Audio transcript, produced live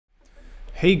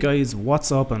Hey guys,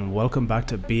 what's up and welcome back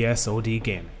to BSOD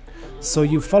Gaming. So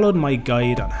you followed my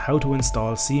guide on how to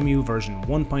install Cemu version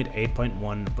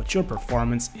 1.8.1, but your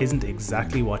performance isn't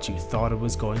exactly what you thought it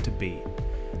was going to be.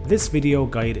 This video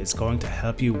guide is going to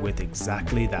help you with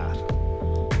exactly that.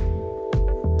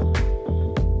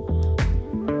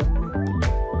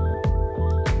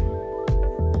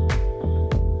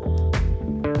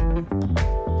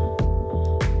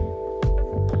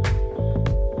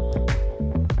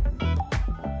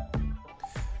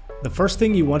 The first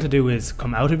thing you want to do is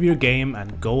come out of your game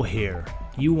and go here.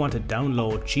 You want to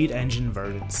download Cheat Engine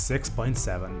version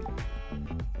 6.7.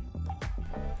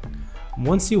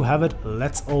 Once you have it,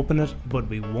 let's open it, but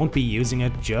we won't be using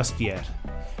it just yet.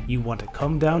 You want to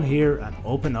come down here and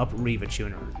open up Riva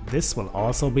Tuner. This will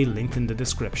also be linked in the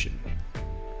description.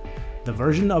 The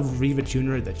version of Riva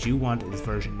Tuner that you want is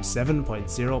version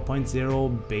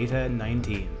 7.0.0 beta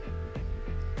 19.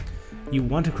 You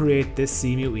want to create this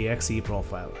Cemu exe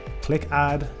profile. Click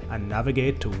add and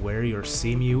navigate to where your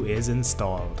Cemu is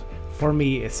installed. For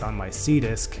me, it's on my C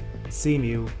disk,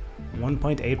 Cemu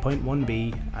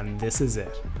 1.8.1b, and this is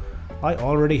it. I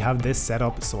already have this set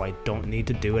up, so I don't need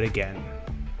to do it again.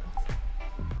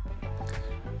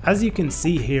 As you can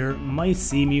see here, my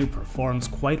Cemu performs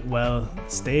quite well,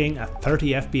 staying at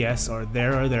 30 FPS or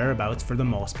thereabouts for the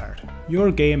most part.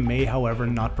 Your game may however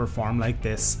not perform like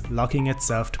this, locking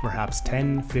itself to perhaps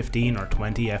 10, 15 or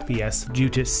 20 FPS due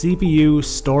to CPU,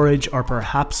 storage or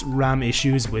perhaps RAM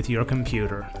issues with your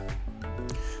computer.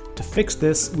 To fix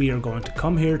this, we are going to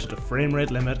come here to the frame rate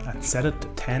limit and set it to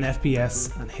 10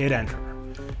 FPS and hit enter.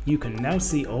 You can now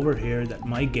see over here that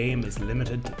my game is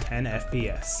limited to 10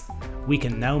 FPS. We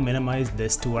can now minimize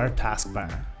this to our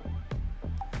taskbar.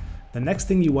 The next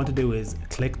thing you want to do is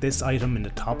click this item in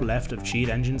the top left of Cheat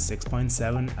Engine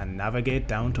 6.7 and navigate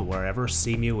down to wherever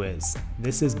Cemu is.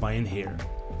 This is mine here.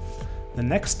 The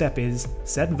next step is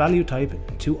set value type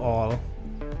to all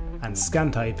and scan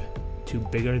type to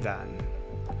bigger than.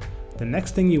 The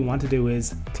next thing you want to do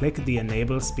is click the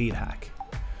enable speed hack.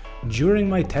 During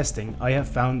my testing, I have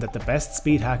found that the best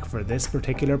speed hack for this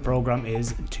particular program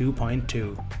is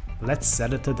 2.2. Let's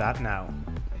set it to that now,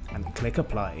 and click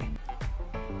apply.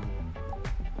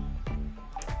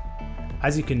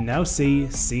 As you can now see,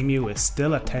 Cemu is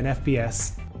still at 10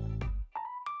 FPS,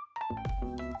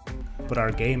 but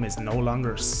our game is no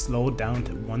longer slowed down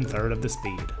to 1/3 of the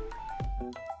speed.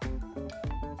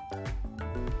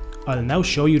 I'll now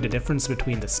show you the difference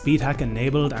between the speed hack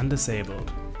enabled and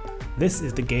disabled. This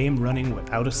is the game running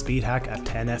without a speed hack at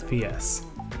 10 FPS.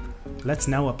 Let's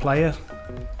now apply it,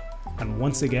 and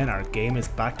once again our game is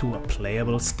back to a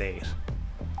playable state.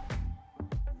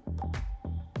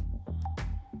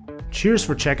 Cheers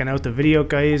for checking out the video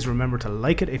guys, remember to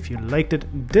like it if you liked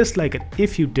it, dislike it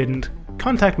if you didn't,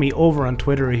 contact me over on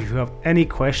Twitter if you have any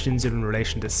questions in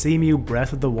relation to Cemu,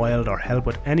 Breath of the Wild or help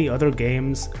with any other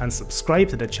games, and subscribe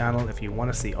to the channel if you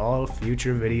want to see all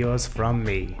future videos from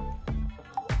me.